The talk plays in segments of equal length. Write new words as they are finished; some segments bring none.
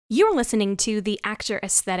You're listening to the Actor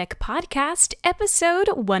Aesthetic Podcast, episode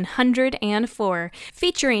 104,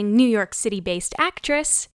 featuring New York City-based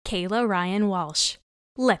actress Kayla Ryan Walsh.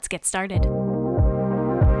 Let's get started.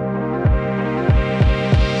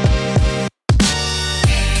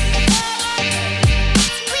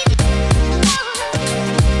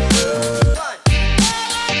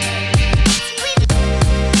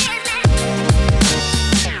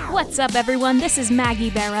 What's up, everyone? This is Maggie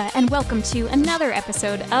Berra, and welcome to another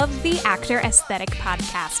episode of the Actor Aesthetic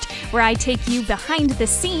Podcast, where I take you behind the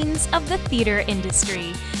scenes of the theater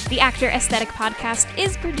industry. The Actor Aesthetic Podcast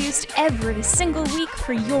is produced every single week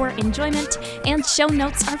for your enjoyment, and show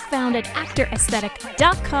notes are found at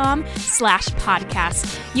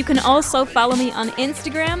actoraesthetic.com/podcast. You can also follow me on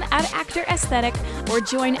Instagram at Actor Aesthetic or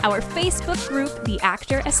join our Facebook group, the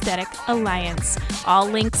Actor Aesthetic Alliance. All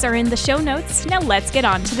links are in the show notes. Now let's get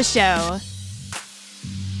on to the show.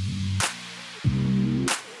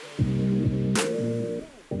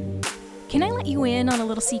 Can I let you in on a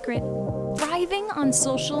little secret? Thriving on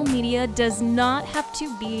social media does not have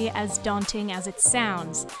to be as daunting as it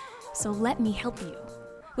sounds, so let me help you.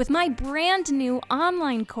 With my brand new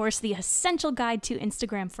online course, The Essential Guide to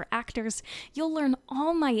Instagram for Actors, you'll learn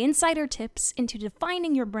all my insider tips into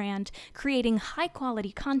defining your brand, creating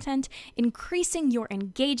high-quality content, increasing your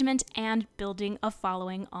engagement, and building a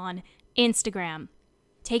following on Instagram.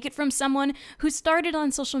 Take it from someone who started on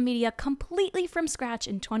social media completely from scratch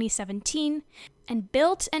in 2017 and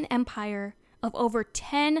built an empire of over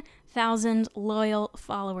 10,000 loyal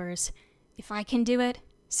followers. If I can do it,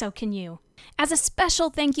 so can you. As a special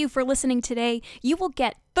thank you for listening today, you will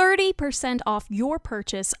get 30% off your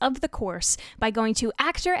purchase of the course by going to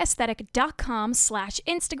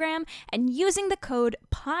actoraesthetic.com/Instagram and using the code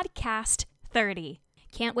podcast30.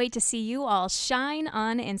 Can't wait to see you all shine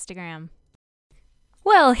on Instagram.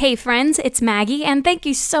 Well, hey friends, it's Maggie, and thank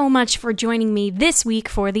you so much for joining me this week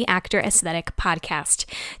for the Actor Aesthetic Podcast.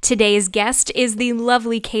 Today's guest is the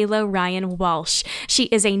lovely Kayla Ryan Walsh. She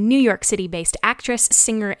is a New York City-based actress,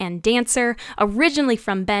 singer, and dancer, originally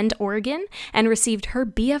from Bend, Oregon, and received her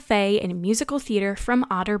BFA in musical theater from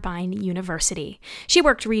Otterbein University. She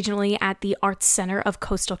worked regionally at the Arts Center of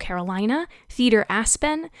Coastal Carolina, Theater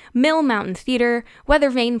Aspen, Mill Mountain Theater,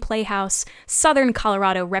 Weathervane Playhouse, Southern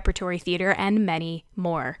Colorado Repertory Theater, and many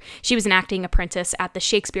more. She was an acting apprentice at the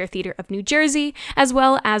Shakespeare Theater of New Jersey, as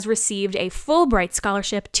well as received a Fulbright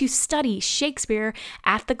scholarship to study Shakespeare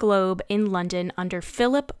at the Globe in London under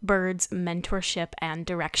Philip Bird's mentorship and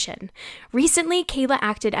direction. Recently, Kayla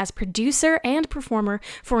acted as producer and performer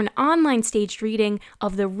for an online staged reading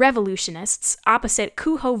of The Revolutionists opposite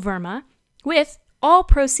Kuho Verma, with all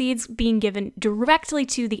proceeds being given directly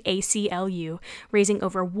to the ACLU, raising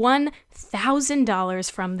over $1,000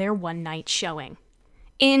 from their one-night showing.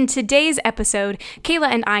 In today's episode,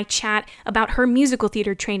 Kayla and I chat about her musical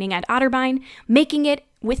theater training at Otterbein, making it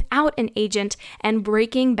without an agent, and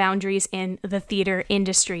breaking boundaries in the theater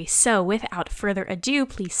industry. So without further ado,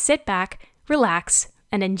 please sit back, relax,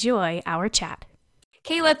 and enjoy our chat.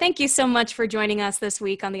 Kayla, thank you so much for joining us this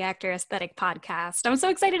week on the Actor Aesthetic Podcast. I'm so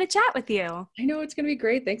excited to chat with you. I know, it's going to be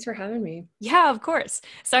great. Thanks for having me. Yeah, of course.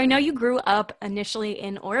 So I know you grew up initially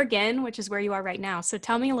in Oregon, which is where you are right now. So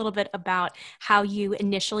tell me a little bit about how you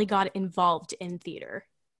initially got involved in theater.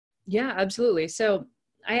 Yeah, absolutely. So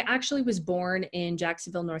I actually was born in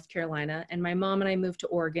Jacksonville, North Carolina, and my mom and I moved to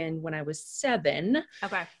Oregon when I was 7.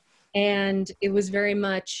 Okay. And it was very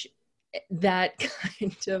much that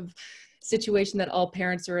kind of situation that all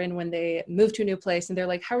parents are in when they move to a new place and they're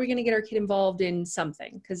like, how are we going to get our kid involved in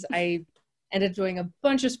something? Because I ended up doing a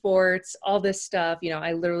bunch of sports, all this stuff. You know,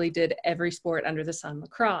 I literally did every sport under the sun: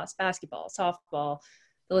 lacrosse, basketball, softball,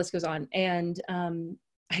 the list goes on. And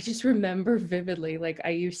I just remember vividly, like I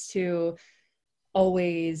used to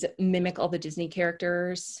always mimic all the Disney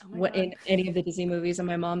characters in any of the Disney movies. And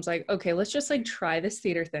my mom's like, okay, let's just like try this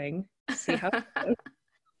theater thing, see how it goes.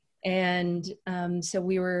 And so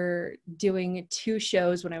we were doing 2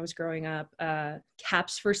 shows when I was growing up,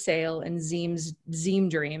 Caps for Sale and Zeme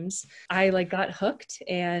Dreams. I like got hooked,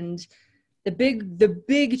 and the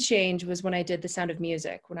big change was when I did The Sound of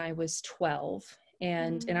Music when I was 12.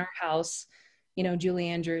 And in our house, you know, Julie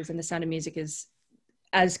Andrews and The Sound of Music is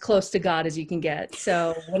as close to God as you can get.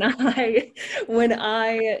 So when I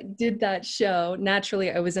did that show,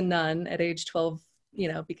 naturally I was a nun at age 12, you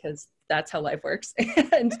know, because that's how life works.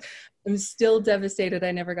 And I'm still devastated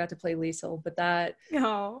I never got to play Liesel, but that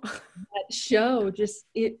show just,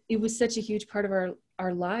 it was such a huge part of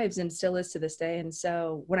our lives, and still is to this day. And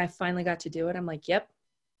so when I finally got to do it, I'm like, yep,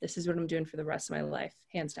 this is what I'm doing for the rest of my life,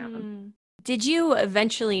 hands down. Did you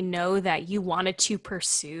eventually know that you wanted to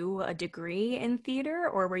pursue a degree in theater,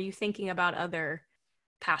 or were you thinking about other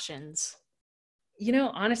passions?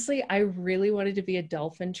 Honestly, I really wanted to be a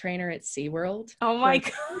dolphin trainer at SeaWorld Oh for my a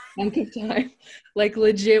God. chunk of time. Like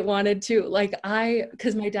legit wanted to,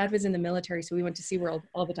 because my dad was in the military, so we went to SeaWorld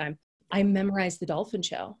all the time. I memorized the dolphin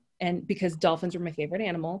show, and because dolphins were my favorite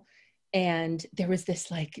animal. And there was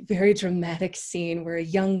this like very dramatic scene where a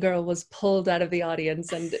young girl was pulled out of the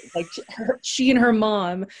audience, and like she and her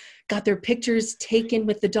mom got their pictures taken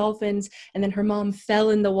with the dolphins, and then her mom fell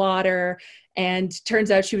in the water, and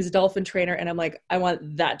turns out she was a dolphin trainer. And I'm like, I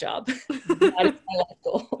want that job. That is my life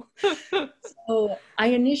goal. So I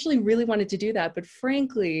initially really wanted to do that, but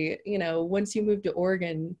frankly, once you move to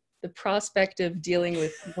Oregon, the prospect of dealing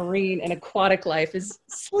with marine and aquatic life is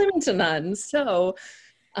slim to none. So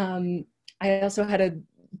um, I also had a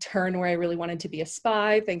turn where I really wanted to be a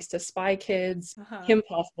spy, thanks to Spy Kids. Uh-huh. Kim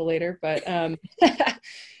Possible later, but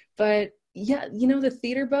but yeah, the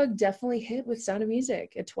theater bug definitely hit with Sound of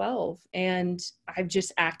Music at 12, and I've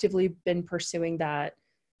just actively been pursuing that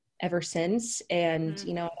ever since. And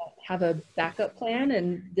Mhm. I don't have a backup plan,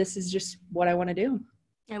 and this is just what I want to do.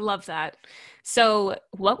 I love that. So,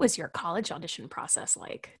 what was your college audition process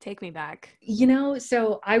like? Take me back.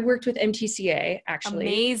 So I worked with MTCA actually.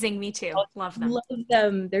 Amazing. Me too. Love them. Love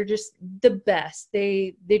them. They're just the best.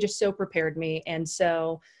 They just so prepared me. And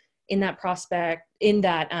so in that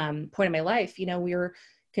point in my life, we were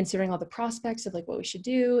considering all the prospects of like what we should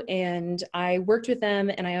do. And I worked with them,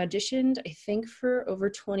 and I auditioned, I think, for over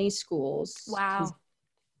 20 schools. Because,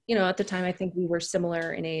 Wow. at the time, I think we were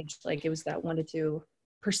similar in age. Like it was that 1 to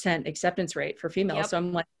 2% acceptance rate for females. Yep. So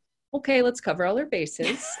I'm like, okay, let's cover all our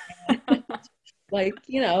bases. Like,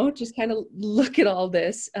 just kind of look at all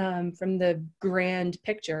this from the grand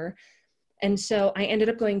picture. And so I ended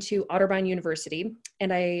up going to Otterbein University,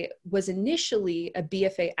 and I was initially a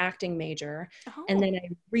BFA acting major. And Oh, then I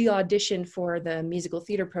re-auditioned for the musical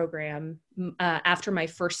theater program after my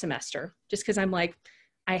first semester, just because I'm like,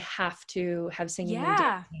 I have to have singing and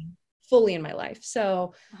yeah. dancing fully in my life.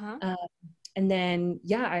 So, Uh-huh. uh, and then,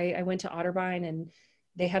 yeah, I went to Otterbein, and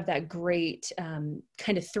they have that great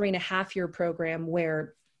kind of 3.5 year program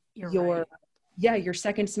where You're your right. your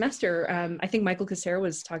second semester, I think Michael Casera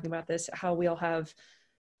was talking about this, how we all have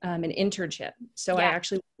an internship. So I Yeah.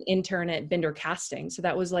 actually intern at Binder Casting. So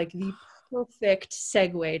that was like the perfect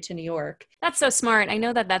segue to New York. That's so smart. I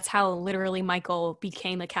know that that's how literally Michael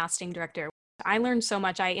became a casting director. I learned so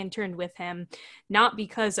much. I interned with him, not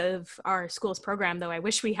because of our school's program, though I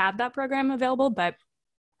wish we had that program available, but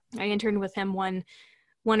I interned with him one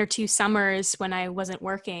or two summers when I wasn't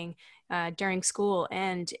working during school,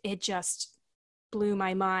 and it just blew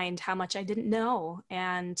my mind how much I didn't know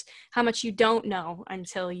and how much you don't know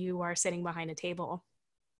until you are sitting behind a table.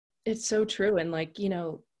 It's so true. And like,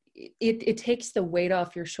 it takes the weight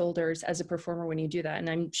off your shoulders as a performer when you do that. And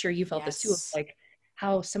I'm sure you felt this too, of Yes. like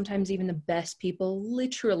how sometimes even the best people,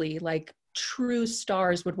 literally like true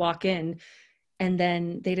stars, would walk in and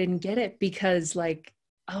then they didn't get it because like,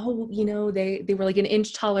 oh, they were like an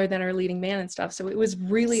inch taller than our leading man and stuff. So it was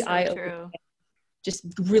really So eye-opening, true. just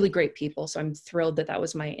really great people. So I'm thrilled that that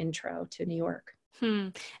was my intro to New York.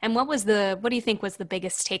 And what do you think was the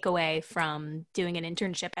biggest takeaway from doing an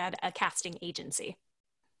internship at a casting agency?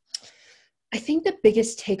 I think the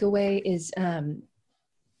biggest takeaway is,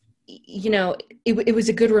 it was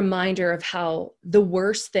a good reminder of how the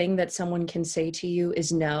worst thing that someone can say to you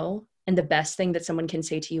is no, and the best thing that someone can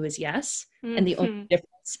say to you is yes. And the only Hmm.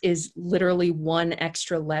 difference is literally one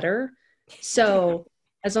extra letter. So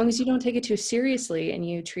as long as you don't take it too seriously and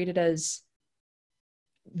you treat it as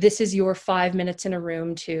this is your 5 minutes in a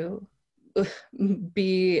room to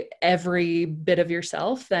be every bit of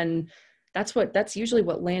yourself, then that's usually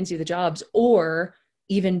what lands you the jobs, or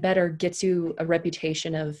even better, gets you a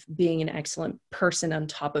reputation of being an excellent person on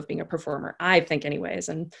top of being a performer, I think anyways.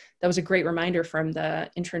 And that was a great reminder from the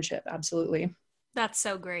internship. Absolutely. That's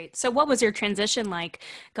so great. So, what was your transition like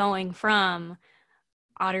going from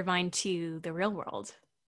Ottervine to the real world?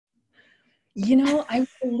 I was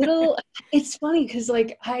a little, it's funny because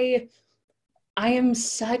like I am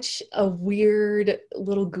such a weird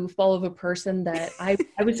little goofball of a person that I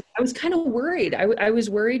was kind of worried. I was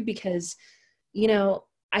worried because, you know,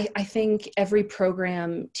 I think every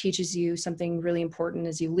program teaches you something really important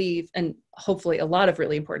as you leave, and hopefully a lot of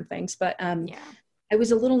really important things. But Yeah. I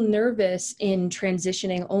was a little nervous in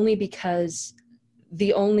transitioning only because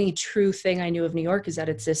the only true thing I knew of New York is that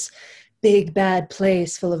it's this big bad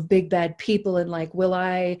place full of big bad people, and like, will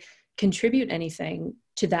I contribute anything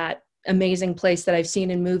to that amazing place that I've seen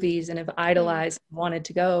in movies and have Hmm. idolized, wanted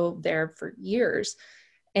to go there for years?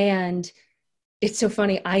 And It's so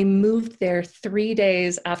funny. I moved there 3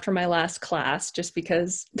 days after my last class just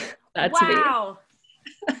because that's me. Wow.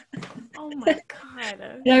 Oh my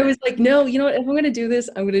God. And I was like, no, you know what? If I'm going to do this,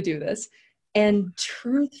 I'm going to do this. And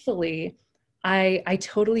truthfully, I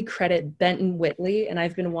totally credit Benton Whitley, and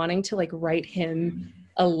I've been wanting to like write him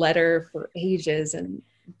a letter for ages, and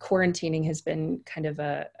quarantining has been kind of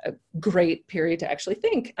a great period to actually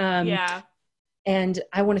think. Yeah. And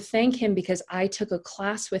I want to thank him because I took a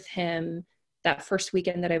class with him that first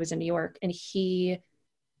weekend that I was in New York, and he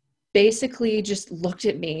basically just looked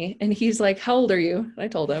at me and he's like, "How old are you?" And I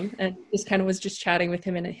told him, and just kind of was just chatting with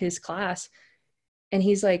him in his class. And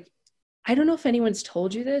he's like, "I don't know if anyone's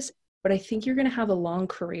told you this, but I think you're going to have a long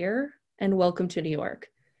career, and welcome to New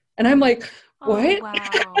York." And I'm like, "What?" Oh,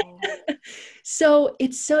 wow. So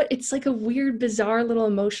it's like a weird, bizarre little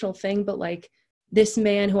emotional thing, but like this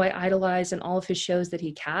man who I idolize and all of his shows that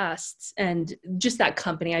he casts, and just that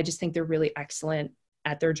company, I just think they're really excellent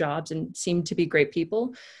at their jobs and seem to be great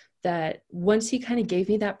people. That once he kind of gave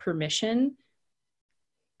me that permission,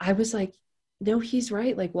 I was like, no, he's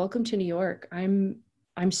right. Like, welcome to New York. I'm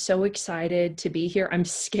so excited to be here. I'm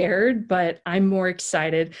scared, but I'm more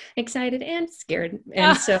excited and scared.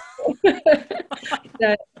 And so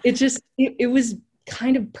that it was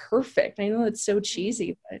kind of perfect. I know it's so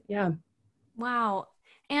cheesy, but yeah. Wow.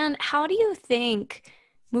 And how do you think,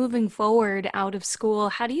 moving forward out of school,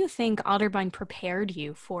 how do you think Otterbein prepared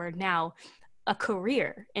you for now a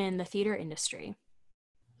career in the theater industry?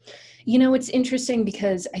 You know, it's interesting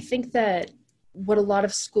because I think that what a lot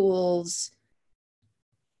of schools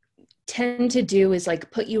tend to do is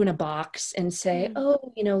like put you in a box and say,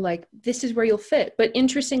 oh, you know, like this is where you'll fit. But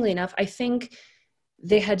interestingly enough, I think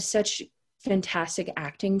they had such fantastic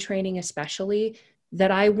acting training, especially, that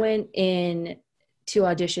I went in to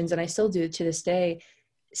auditions, and I still do to this day,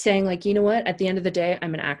 saying like, you know what, at the end of the day,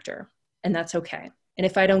 I'm an actor, and that's okay. And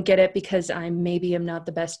if I don't get it because maybe I'm not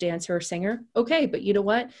the best dancer or singer, okay, but you know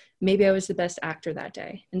what? Maybe I was the best actor that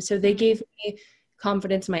day. And so they gave me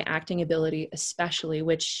confidence in my acting ability, especially,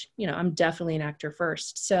 which, you know, I'm definitely an actor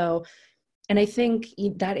first. So, and I think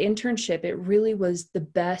that internship, it really was the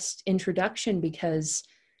best introduction, because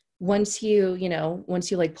once you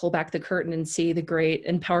like pull back the curtain and see the great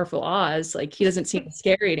and powerful Oz, like he doesn't seem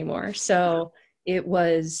scary anymore. So it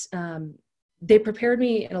was, they prepared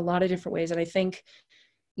me in a lot of different ways. And I think,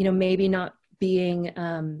 you know, maybe not being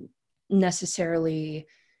necessarily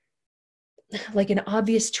like an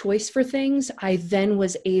obvious choice for things, I then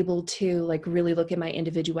was able to like really look at my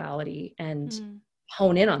individuality and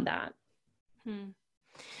hone in on that.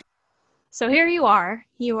 So here you are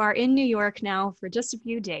in New York now for just a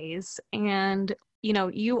few days, and you know,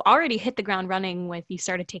 you already hit the ground running with, you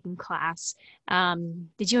started taking class.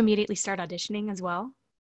 Did you immediately start auditioning as well?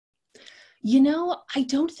 You know, I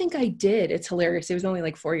don't think I did. It's hilarious. It was only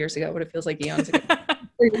like 4 years ago, but it feels like eons ago.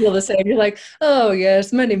 You feel the same. You're like, oh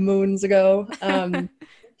yes, many moons ago.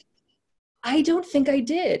 I don't think I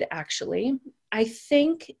did, actually. I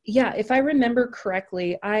think, yeah, if I remember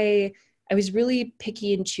correctly, I was really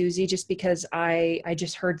picky and choosy just because I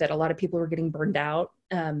just heard that a lot of people were getting burned out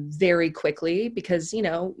very quickly, because, you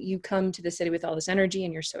know, you come to the city with all this energy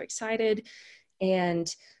and you're so excited. And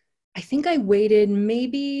I think I waited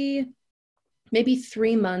maybe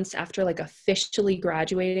 3 months after like officially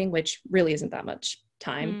graduating, which really isn't that much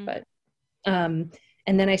time, but and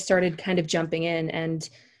then I started kind of jumping in, and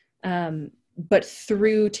but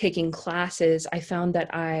through taking classes, I found that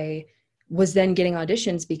I was then getting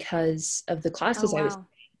auditions because of the classes I was,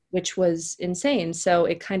 which was insane. So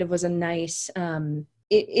it kind of was a nice,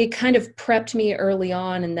 it kind of prepped me early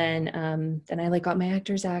on, and then I like got my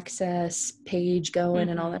Actors Access page going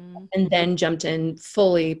and all that, and then jumped in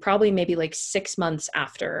fully, probably maybe like 6 months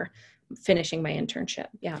after finishing my internship.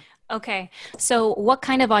 Yeah. Okay. So what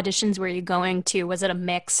kind of auditions were you going to? Was it a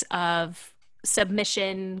mix of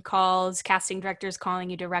submission calls, casting directors calling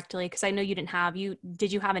you directly? Because I know you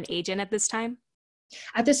did you have an agent at this time?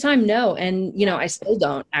 At this time, no. And, you know, I still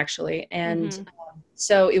don't, actually. And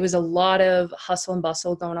so it was a lot of hustle and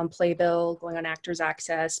bustle, going on Playbill, going on Actors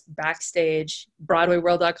Access, Backstage,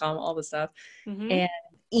 BroadwayWorld.com, all the stuff. And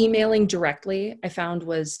emailing directly, I found,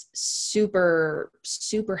 was super,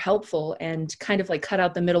 super helpful, and kind of like cut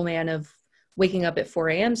out the middleman of waking up at 4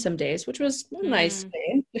 a.m. some days, which was a nice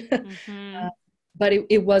thing. But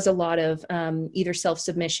it was a lot of either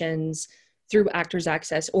self-submissions through Actors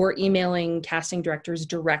Access or emailing casting directors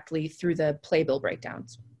directly through the Playbill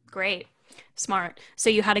breakdowns. Great. Smart. So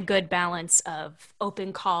you had a good balance of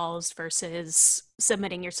open calls versus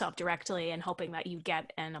submitting yourself directly and hoping that you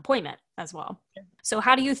get an appointment as well. So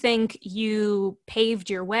how do you think you paved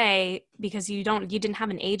your way, because you didn't have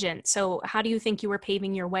an agent. So how do you think you were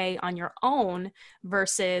paving your way on your own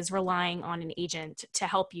versus relying on an agent to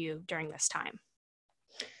help you during this time?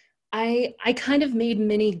 I kind of made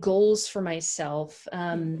many goals for myself,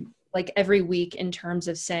 like every week, in terms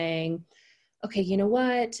of saying, okay, you know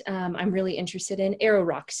what? I'm really interested in Aero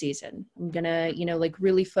Rock season. I'm gonna, like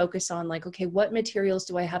really focus on like, okay, what materials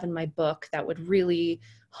do I have in my book that would really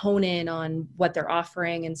hone in on what they're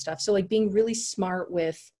offering and stuff. So like being really smart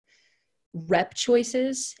with rep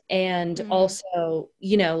choices, and Mm. also,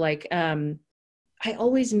 like I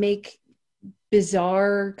always make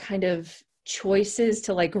bizarre kind of choices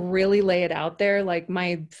to like really lay it out there. Like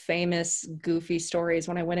my famous goofy stories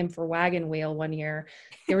when I went in for Wagon Wheel one year,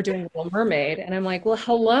 they were doing Little Mermaid. And I'm like, well,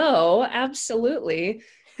 hello, absolutely.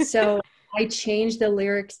 So I changed the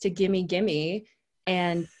lyrics to Gimme Gimme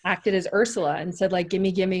and acted as Ursula and said like,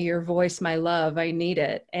 gimme, gimme your voice, my love, I need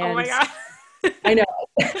it. Oh my And God. I know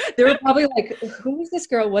they were probably like, who is this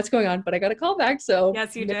girl? What's going on? But I got a call back. So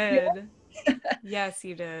Yes, you did. Yes,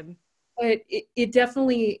 you did. but it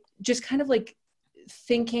definitely just kind of like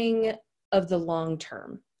thinking of the long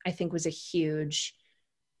term, I think, was a huge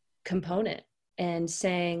component, and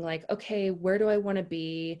saying like, okay, where do I want to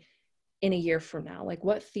be in a year from now? Like,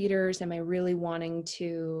 what theaters am I really wanting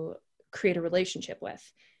to create a relationship with?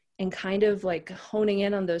 And kind of like honing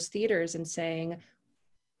in on those theaters and saying,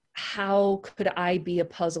 how could I be a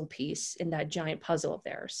puzzle piece in that giant puzzle of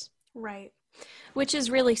theirs? Right. Which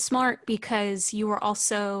is really smart because you were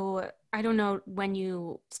also, I don't know when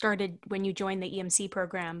you started, when you joined the EMC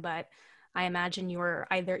program, but I imagine you were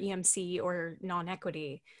either EMC or non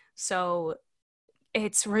equity. So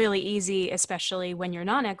it's really easy, especially when you're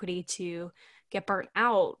non equity, to get burnt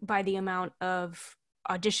out by the amount of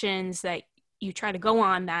auditions that you try to go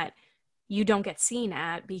on that you don't get seen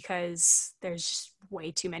at because there's just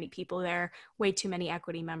way too many people there, way too many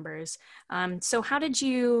equity members. So how did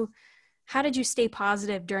you stay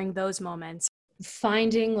positive during those moments?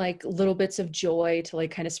 Finding like little bits of joy to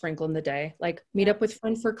like kind of sprinkle in the day, like meet Yeah. up with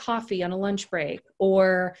friends for coffee on a lunch break,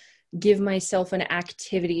 or give myself an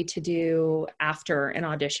activity to do after an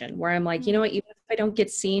audition where I'm like, you know what, even if I don't get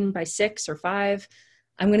seen by 6 or 5,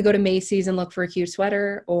 I'm going to go to Macy's and look for a cute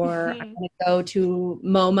sweater, or I'm going to go to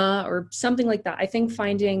MoMA or something like that. I think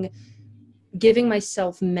giving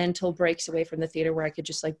myself mental breaks away from the theater where I could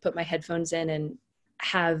just like put my headphones in and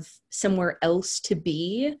have somewhere else to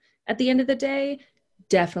be at the end of the day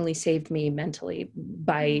definitely saved me mentally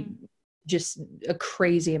by Mm. just a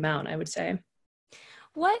crazy amount, I would say.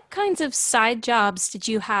 What kinds of side jobs did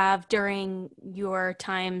you have during your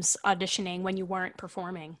times auditioning when you weren't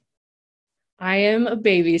performing? I am a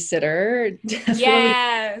babysitter, definitely,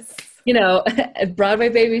 Yes. Broadway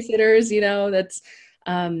babysitters, that's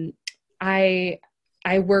um I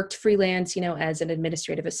I worked freelance, as an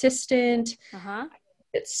administrative assistant Uh-huh.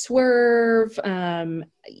 at Swerve,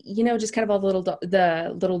 just kind of all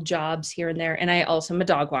the little jobs here and there. And I also am a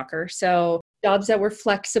dog walker. So jobs that were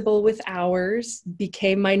flexible with hours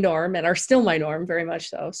became my norm and are still my norm, very much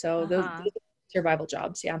so. So those Uh-huh. are survival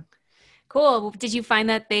jobs. Yeah. Cool. Did you find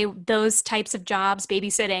that those types of jobs,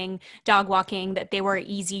 babysitting, dog walking, that they were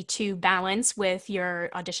easy to balance with your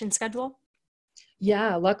audition schedule?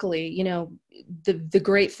 Yeah, luckily, the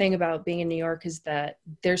great thing about being in New York is that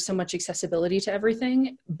there's so much accessibility to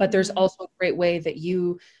everything, but there's Mm. also a great way that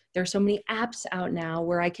there's so many apps out now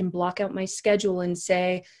where I can block out my schedule and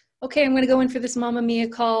say, okay, I'm going to go in for this Mamma Mia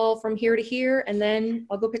call from here to here, and then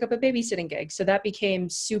I'll go pick up a babysitting gig. So that became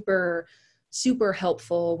super, super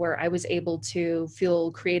helpful, where I was able to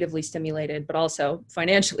feel creatively stimulated, but also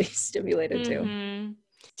financially stimulated too. Mm-hmm.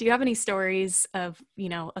 Do you have any stories of,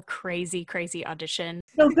 a crazy, crazy audition?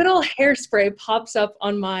 So good old Hairspray pops up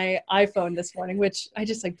on my iPhone this morning, which I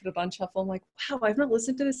just like put it on shuffle. I'm like, wow, I've not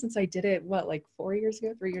listened to this since I did it, like 4 years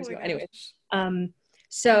ago, 3 years Oh my ago. Anyway, gosh. um,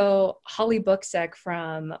 so Holly Booksek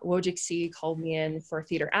from Wojcik C called me in for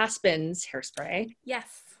Theater Aspen's Hairspray.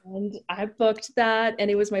 Yes. And I booked that, and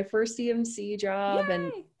it was my first CMC job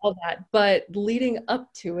and Yay. all that. But leading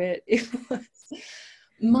up to it, it was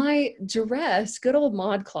my dress, good old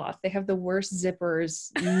ModCloth. They have the worst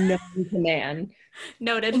zippers known to man.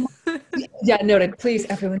 Noted. Yeah, noted. Please,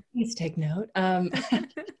 everyone, please take note.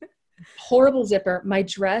 Horrible zipper. My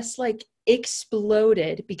dress like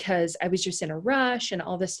exploded because I was just in a rush and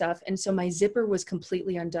all this stuff. And so my zipper was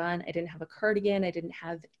completely undone. I didn't have a cardigan. I didn't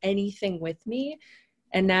have anything with me.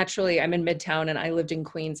 And naturally, I'm in Midtown and I lived in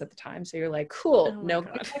Queens at the time. So you're like, cool, Oh my no,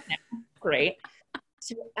 God. great.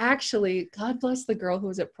 So actually, God bless the girl who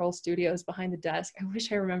was at Pearl Studios behind the desk. I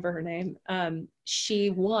wish I remember her name. She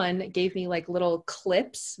gave me like little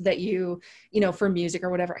clips that for music or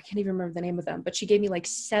whatever. I can't even remember the name of them, but she gave me like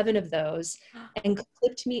 7 of those and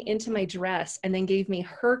clipped me into my dress and then gave me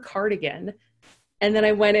her cardigan. And then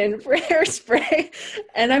I went in for Hairspray.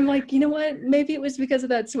 And I'm like, you know what? Maybe it was because of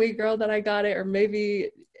that sweet girl that I got it, or maybe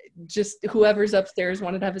just whoever's upstairs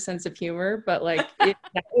wanted to have a sense of humor. But like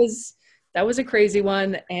that was a crazy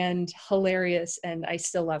one and hilarious. And I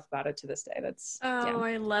still laugh about it to this day.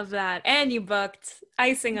 I love that. And you booked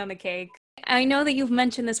icing on the cake. I know that you've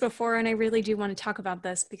mentioned this before, and I really do want to talk about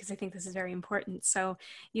this because I think this is very important. So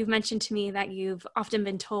you've mentioned to me that you've often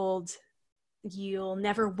been told you'll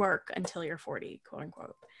never work until you're 40, quote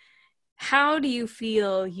unquote. How do you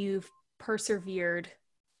feel you've persevered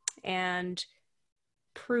and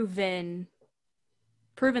proven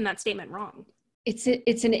that statement wrong? It's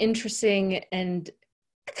an interesting and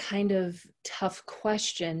kind of tough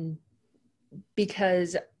question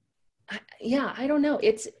because I don't know.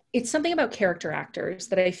 It's something about character actors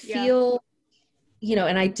that I feel,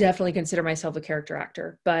 and I definitely consider myself a character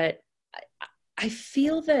actor, but I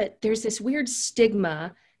feel that there's this weird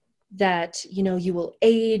stigma that, you will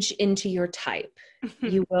age into your type.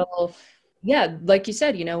 You will, like you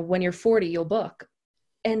said, when you're 40, you'll book.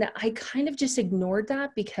 And I kind of just ignored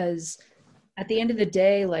that because at the end of the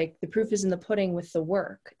day, like the proof is in the pudding with the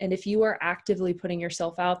work. And if you are actively putting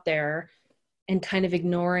yourself out there and kind of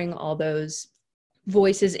ignoring all those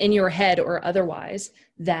voices in your head or otherwise,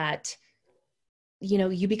 that,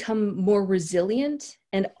 you become more resilient.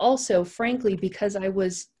 And also, frankly, because I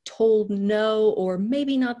was told no, or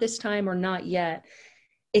maybe not this time or not yet,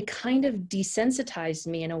 it kind of desensitized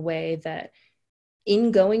me in a way that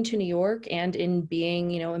in going to New York and in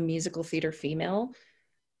being, a musical theater female,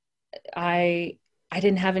 I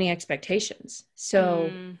didn't have any expectations.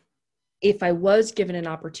 So if I was given an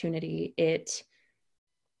opportunity, it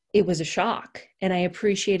was a shock, and I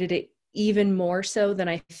appreciated it even more so than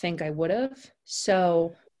I think I would have.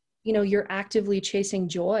 So, you're actively chasing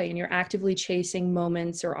joy, and you're actively chasing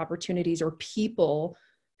moments or opportunities or people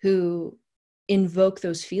who invoke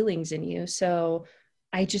those feelings in you. So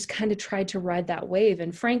I just kind of tried to ride that wave.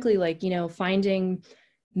 And frankly, like, finding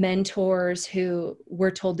mentors who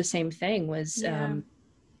were told the same thing was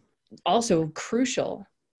also crucial,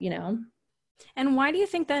 And why do you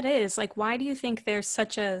think that is? Like, why do you think there's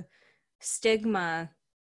such a stigma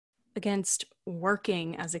against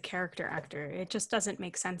working as a character actor? It just doesn't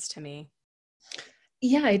make sense to me.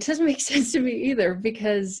 Yeah, it doesn't make sense to me either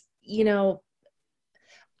because,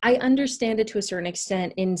 I understand it to a certain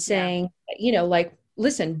extent in saying, like,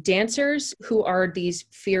 listen, dancers who are these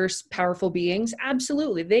fierce, powerful beings,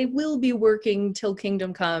 absolutely, they will be working till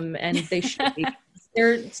kingdom come, and they should be.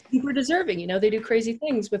 They're super deserving, they do crazy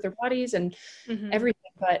things with their bodies and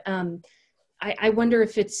everything. But I wonder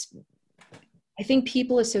if I think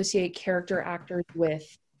people associate character actors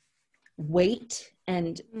with weight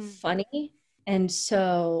and funny. And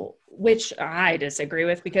so, which I disagree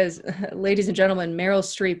with because, ladies and gentlemen, Meryl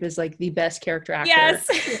Streep is like the best character actor. Yes.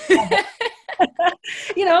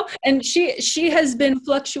 And she has been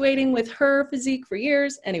fluctuating with her physique for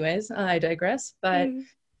years. Anyways, I digress. But,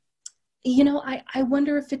 I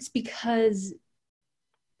wonder if it's because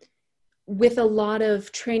with a lot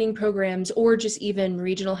of training programs or just even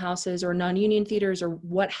regional houses or non-union theaters or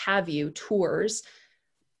what have you, tours,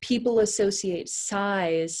 people associate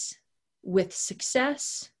size with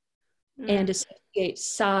success and associate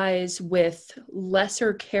size with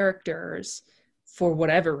lesser characters for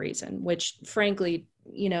whatever reason, which frankly,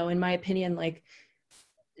 in my opinion, like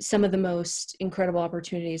some of the most incredible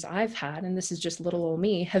opportunities I've had, and this is just little old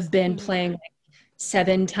me, have been playing like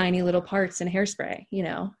 7 tiny little parts in Hairspray,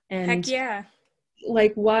 and heck yeah.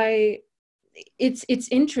 Like why it's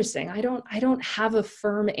interesting. I don't have a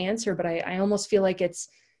firm answer, but I almost feel like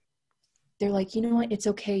they're like, you know what? It's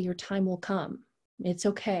okay. Your time will come. It's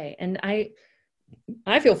okay. And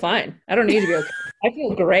I feel fine. I don't need to be okay. I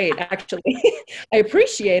feel great, actually. I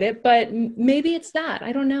appreciate it, but maybe it's that.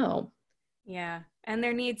 I don't know. Yeah. And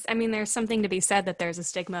there's something to be said that there's a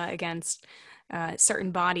stigma against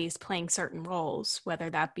certain bodies playing certain roles, whether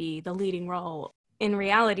that be the leading role. In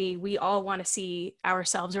reality, we all want to see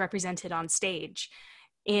ourselves represented on stage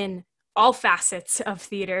in all facets of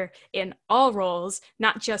theater, in all roles,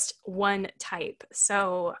 not just one type.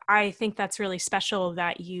 So I think that's really special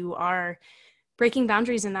that you are breaking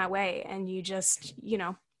boundaries in that way. And you just,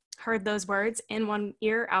 heard those words in one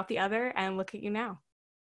ear, out the other, and look at you now.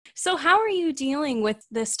 So how are you dealing with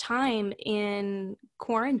this time in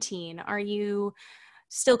quarantine? Are you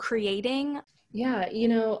still creating? Yeah,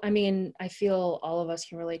 I mean, I feel all of us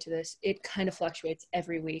can relate to this. It kind of fluctuates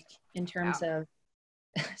every week in terms Yeah. of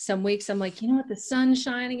some weeks I'm like, you know what, the sun's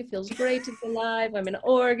shining, it feels great to be alive. I'm in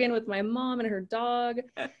Oregon with my mom and her dog.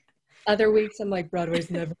 Other weeks I'm like,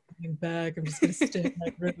 Broadway's never coming back. I'm just gonna stay in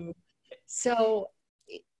my room. So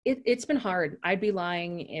it's been hard. I'd be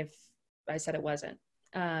lying if I said it wasn't.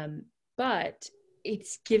 But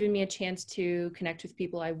it's given me a chance to connect with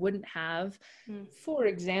people I wouldn't have. For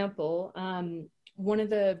example, one of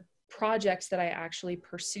the projects that I actually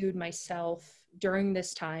pursued myself during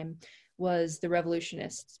this time was The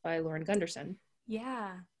Revolutionists by Lauren Gunderson.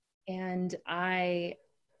 Yeah. And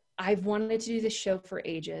I've wanted to do this show for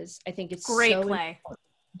ages. I think it's Great so play.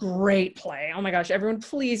 great play. Oh my gosh, everyone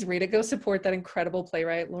please read it. Go support that incredible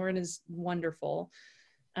playwright. Lauren is wonderful.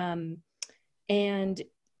 And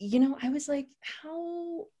I was like,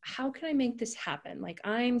 how can I make this happen? Like,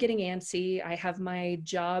 I'm getting antsy. I have my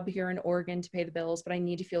job here in Oregon to pay the bills, but I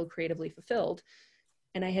need to feel creatively fulfilled.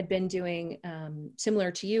 And I had been doing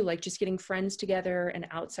similar to you, like just getting friends together and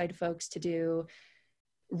outside folks to do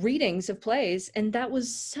readings of plays. And that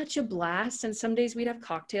was such a blast. And some days we'd have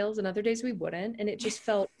cocktails and other days we wouldn't. And it just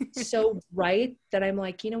felt so right that I'm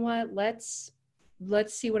like, you know what, let's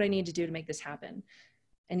see what I need to do to make this happen.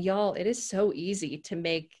 And y'all, it is so easy to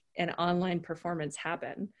make an online performance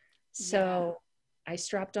happen. So I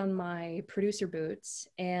strapped on my producer boots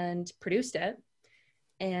and produced it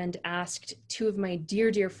and asked two of my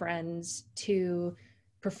dear, dear friends to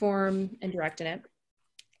perform and direct in it.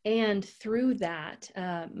 And through that,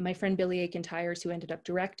 my friend Billy Aiken-Tyers, who ended up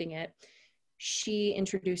directing it, she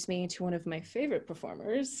introduced me to one of my favorite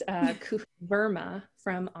performers, Kuhu Verma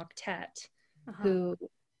from Octet, who,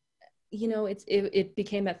 it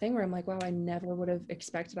became that thing where I'm like, wow, I never would have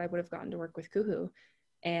expected I would have gotten to work with Kuhu.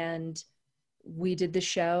 And we did the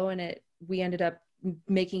show, and we ended up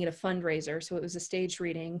making it a fundraiser. So it was a staged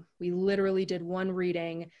reading. We literally did one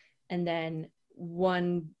reading and then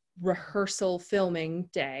one rehearsal filming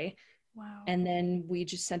day. Wow. And then we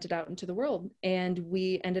just sent it out into the world, and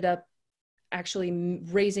we ended up actually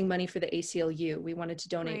raising money for the ACLU. We wanted to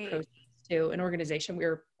donate proceeds to an organization we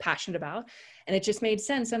were passionate about, and it just made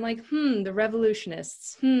sense. I'm like, the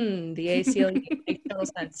Revolutionists, the ACLU makes total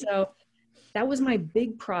sense. So that was my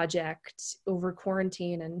big project over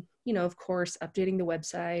quarantine, and of course updating the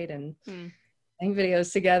website and putting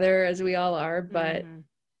videos together as we all are, but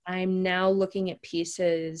I'm now looking at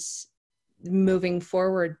pieces moving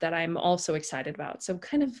forward that I'm also excited about. So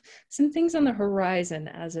kind of some things on the horizon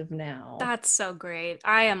as of now. That's so great.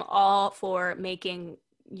 I am all for making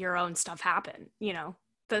your own stuff happen.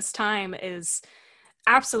 This time is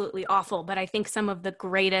absolutely awful, but I think some of the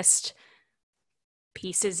greatest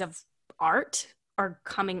pieces of art are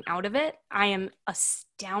coming out of it. I am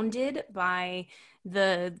astounded by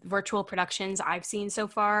the virtual productions I've seen so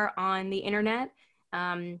far on the internet.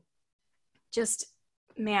 Just,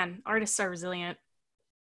 man, artists are resilient.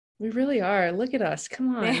 We really are. Look at us.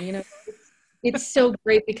 Come on. It's so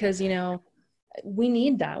great because, we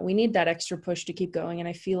need that. We need that extra push to keep going. And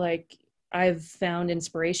I feel like I've found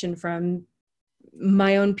inspiration from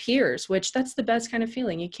my own peers, which that's the best kind of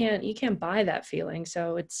feeling. You can't buy that feeling.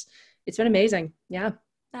 So it's been amazing. Yeah.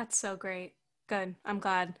 That's so great. Good. I'm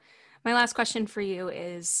glad. My last question for you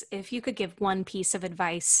is, if you could give one piece of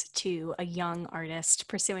advice to a young artist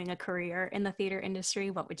pursuing a career in the theater industry,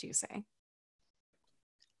 what would you say?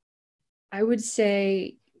 I would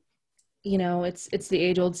say, it's the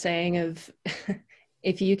age-old saying of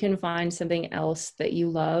if you can find something else that you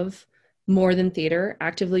love more than theater,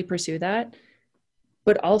 actively pursue that.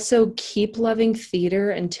 But also keep loving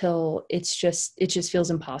theater until it just feels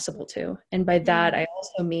impossible to. And by that, I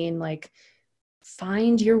also mean like,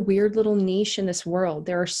 find your weird little niche in this world.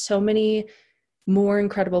 There are so many more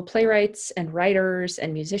incredible playwrights and writers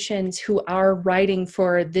and musicians who are writing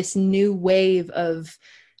for this new wave of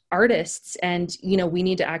artists. And, we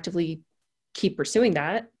need to actively keep pursuing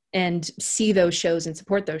that and see those shows and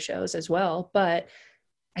support those shows as well. But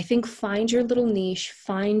I think find your little niche,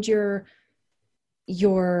 find your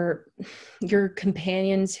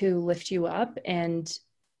companions who lift you up. And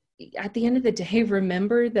at the end of the day,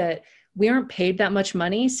 remember that we aren't paid that much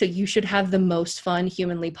money, so you should have the most fun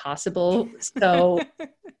humanly possible. So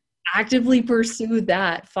actively pursue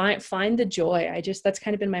that. Find the joy. That's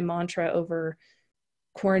kind of been my mantra over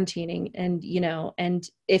quarantining. And, and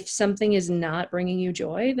if something is not bringing you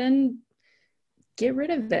joy, then get rid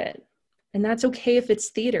of it. And that's okay if it's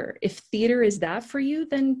theater. If theater is that for you,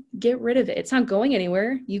 then get rid of it. It's not going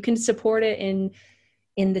anywhere. You can support it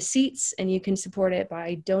in the seats, and you can support it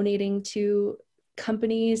by donating to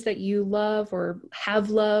companies that you love or have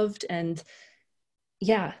loved. And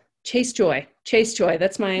yeah, Chase joy.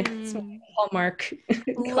 That's my hallmark.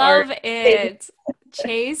 Love it.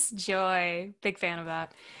 Chase joy. Big fan of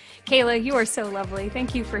that. Kayla, you are so lovely.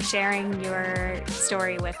 Thank you for sharing your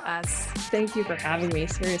story with us. Thank you for having me.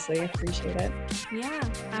 Seriously, I appreciate it. Yeah.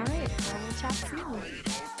 All right. Well, we'll chat soon.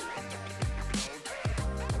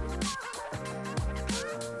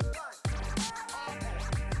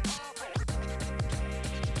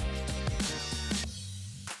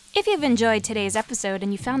 If you've enjoyed today's episode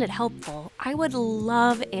and you found it helpful, I would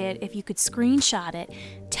love it if you could screenshot it,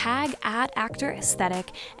 tag @ActorAesthetic,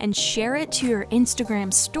 and share it to your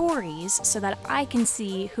Instagram stories so that I can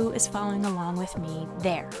see who is following along with me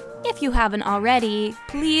there. If you haven't already,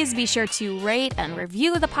 please be sure to rate and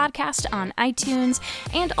review the podcast on iTunes,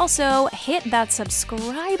 and also hit that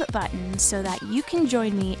subscribe button so that you can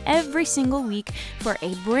join me every single week for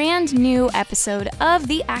a brand new episode of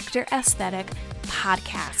the Actor Aesthetic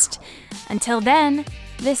podcast. Until then,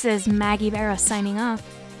 this is Maggie Barra signing off.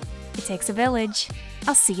 It takes a village.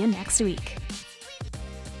 I'll see you next week.